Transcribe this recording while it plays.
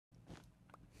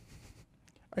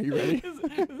Are you ready? This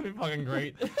is be fucking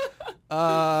great.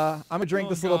 I'm gonna drink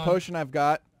this little potion I've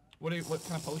got. What kind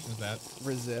of potion is that?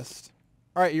 Resist.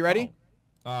 All right, you ready?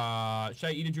 Oh. Should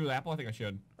I eat a jewel apple? I think I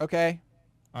should. Okay.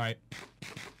 All right. All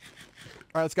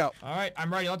right, let's go. All right,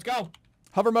 I'm ready. Let's go.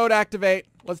 Hover mode activate.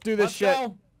 Let's do this shit.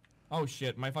 Go. Oh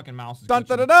shit, my fucking mouse is Dun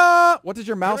da da da! What does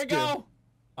your mouse do? Go.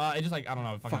 It just like, I don't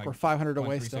know. Fuck, like, we're 500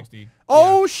 away still. Yeah.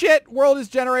 Oh shit! World is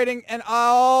generating and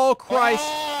oh Christ.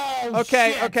 Oh,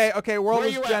 okay, shit. okay. World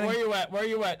is generating. Where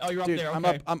you at? Oh, you're Dude, up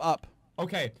there. Okay. I'm up.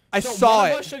 Okay. I saw it.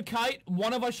 One of us should kite.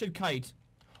 One of us should kite.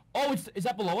 Oh, is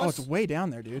that below us? Oh, it's way down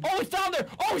there, dude. Oh, it's down there.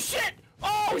 Oh shit!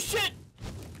 Oh shit!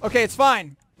 Okay, it's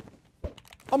fine.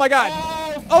 Oh my god.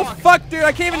 Oh fuck, dude!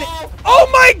 I can't even. Oh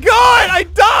my god! I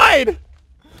died.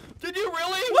 Did you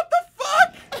really? What the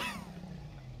fuck?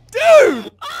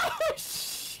 Dude! Oh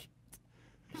shit!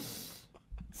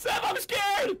 Sam, I'm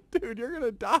scared. Dude, you're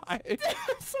gonna die.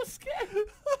 I'm so scared.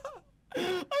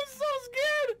 I'm so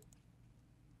scared.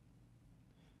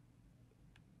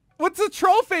 What's the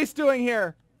troll face doing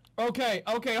here? Okay.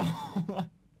 Hold on.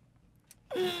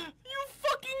 You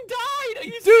fucking died! Are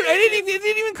you Dude, serious? it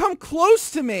didn't even come close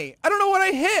to me. I don't know what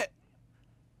I hit.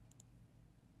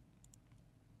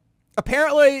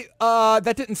 Apparently,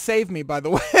 that didn't save me, by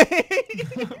the way.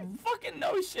 Fucking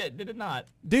no shit, did it not?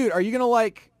 Dude, are you gonna,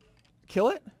 like, kill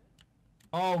it?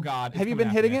 Oh god. Have you been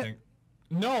hitting it?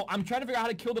 No, I'm trying to figure out how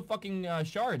to kill the fucking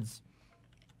shards.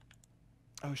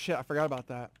 Oh shit, I forgot about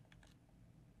that.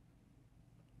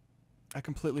 I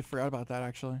completely forgot about that,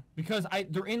 actually. Because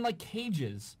they're in, like,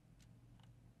 cages.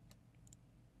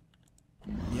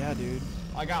 Yeah, dude.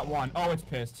 I got one. Oh, it's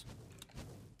pissed.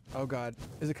 Oh god.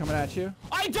 Is it coming at you?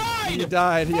 I died! You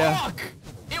died, yeah. Fuck!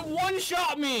 It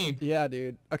one-shot me! Yeah,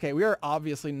 dude. Okay, we are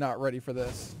obviously not ready for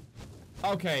this.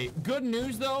 Okay, good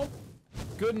news, though.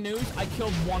 Good news, I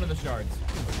killed one of the shards.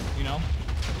 You know?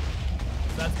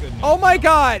 That's good news. Oh my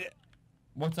god!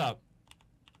 What's up?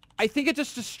 I think it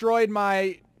just destroyed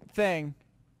my thing.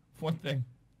 What thing?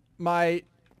 I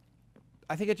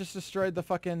think it just destroyed the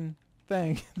fucking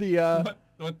thing. The,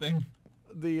 What thing?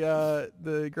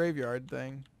 The graveyard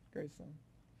thing. Gravestone.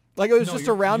 Like, it was just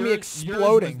around me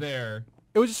exploding. Yours was there.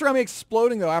 It was just around me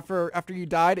exploding, though. After you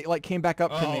died, it, like, came back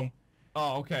up to me.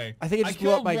 Oh, okay. I think it just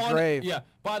blew up my grave. Yeah.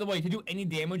 By the way, to do any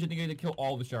damage, I think you had to kill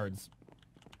all the shards.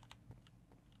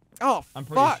 Oh, I'm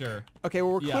pretty sure. Okay,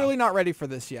 well, we're clearly not ready for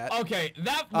this yet. Okay,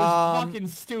 that was fucking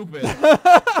stupid.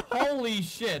 Holy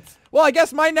shit. Well, I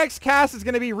guess my next cast is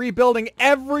going to be rebuilding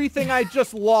everything I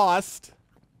just lost.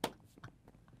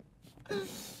 Oh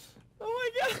my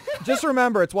god. Just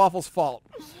remember, it's Waffle's fault.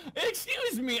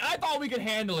 Excuse me, I thought we could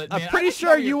handle it, man. I'm pretty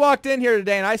sure you walked in here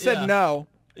today and I said no.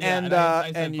 Yeah, and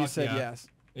I said you fuck said yeah. yes.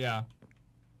 Yeah.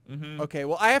 Mm-hmm. Okay,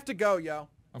 well, I have to go, yo.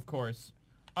 Of course.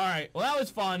 Alright, well that was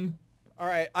fun.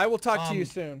 Alright, I will talk to you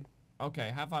soon. Okay,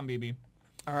 have fun, BB.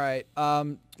 Alright,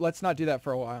 let's not do that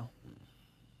for a while.